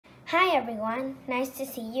Hi everyone, nice to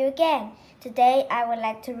see you again. Today I would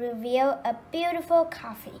like to reveal a beautiful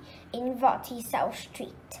coffee in Rotti South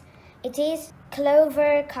Street. It is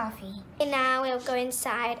Clover coffee. And now we'll go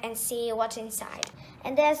inside and see what's inside.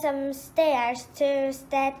 And there's some stairs to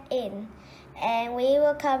step in. And we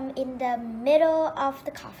will come in the middle of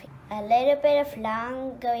the coffee. A little bit of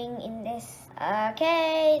lawn going in this.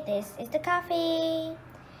 Okay, this is the coffee.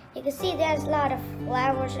 You can see there's a lot of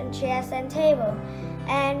flowers and chairs and table.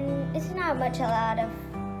 And it's not a lot of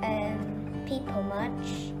people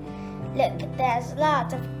much. Look, there's a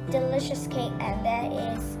lot of delicious cake and there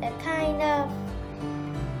is a kind of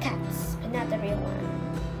cats, but not the real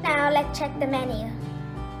one. Now let's check the menu.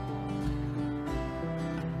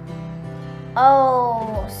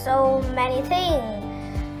 Oh, so many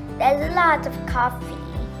things. There's a lot of coffee.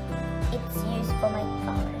 It's used for my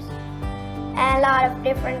flowers. And a lot of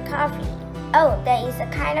different coffee. Oh, there is a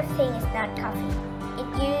kind of thing, it's not coffee.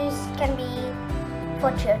 It can be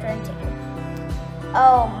for children too.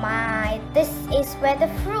 Oh my, this is where the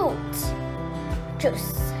fruit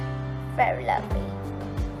juice, very lovely.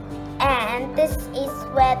 And this is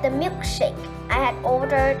where the milkshake. I had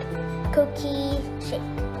ordered cookie shake.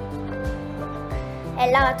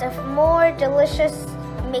 A lot of more delicious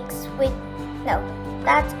mixed with, no,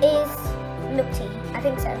 that is milk tea, I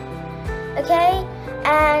think so. Okay,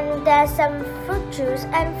 and there's some fruit juice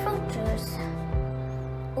and fruit juice.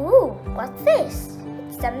 Ooh, what's this?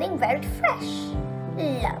 It's something very fresh.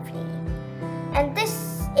 Lovely. And this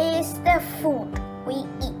is the food we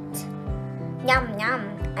eat. Yum, yum.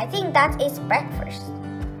 I think that is breakfast.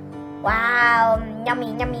 Wow,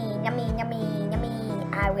 yummy, yummy, yummy, yummy, yummy.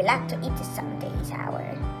 I would like to eat it someday,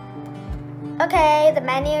 Nhisarah. Okay, the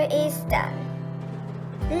menu is done.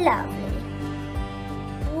 Lovely.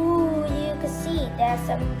 Ooh, you can see there's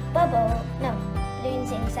some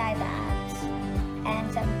balloons inside that.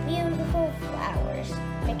 And some beautiful flowers.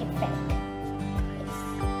 Make it fake. Yes.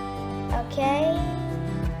 Okay.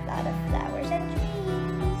 A lot of flowers and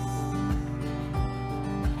trees.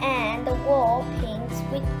 And the wall paints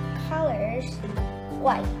with colors,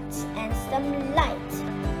 white and some light.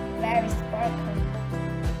 Very sparkly.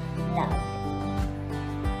 Lovely.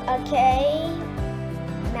 Okay.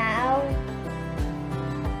 Now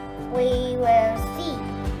we will see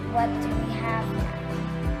what do we have now.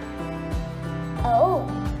 Oh,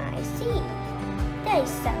 I see. There is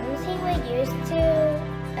something we use to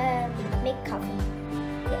make coffee.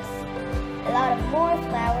 Yes. A lot of more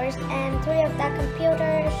flowers and 3 of that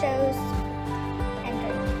computer shows and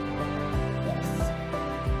drink. Yes.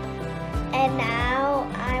 And now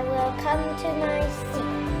I will come to my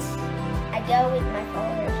seat. I go with my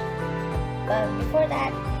followers. But before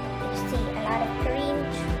that, you see a lot of green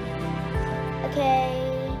trees. Okay.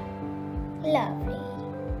 Lovely.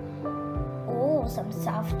 Some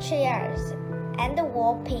soft chairs and the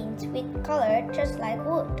wall paints with color just like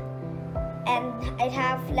wood, and I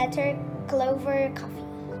have letter Clover coffee.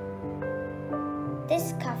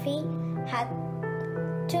 This coffee had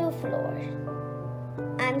 2 floors.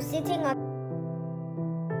 I'm sitting on,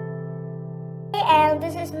 and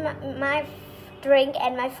this is my drink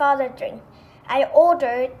and my father's drink. I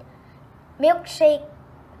ordered milkshake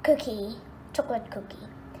cookie, chocolate cookie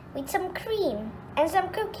with some cream and some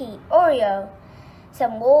cookie Oreo,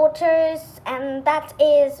 some waters, and this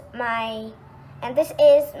is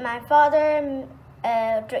my father's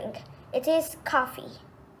drink. It is coffee.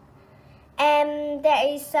 And there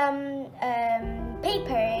is some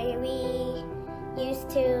paper we used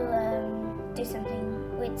to do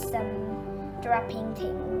something with some dropping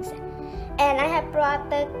things. And I have brought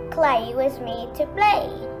the clay with me to play.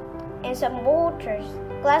 And some waters,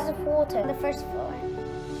 glass of water on the first floor.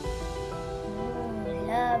 Ooh,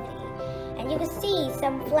 lovely. And you can see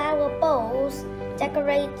some flower bowls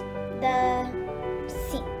decorate the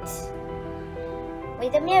seat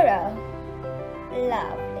with a mirror.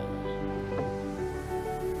 Lovely.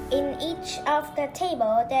 In each of the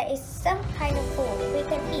table there is some kind of food we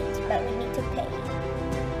can eat, but we need to pay.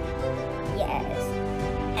 Yes.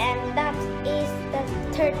 And that is the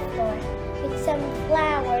 3rd floor with some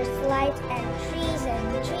flowers, light and trees.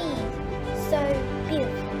 So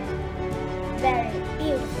beautiful. Very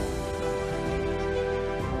beautiful.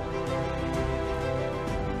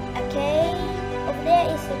 Okay, over there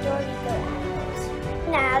is the door we go out.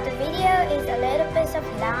 Now the video is a little bit of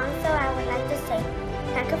long, so I would like to say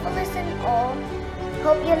thank you for listening all.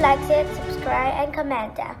 Hope you liked it, subscribe and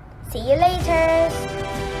comment. See you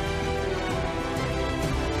later.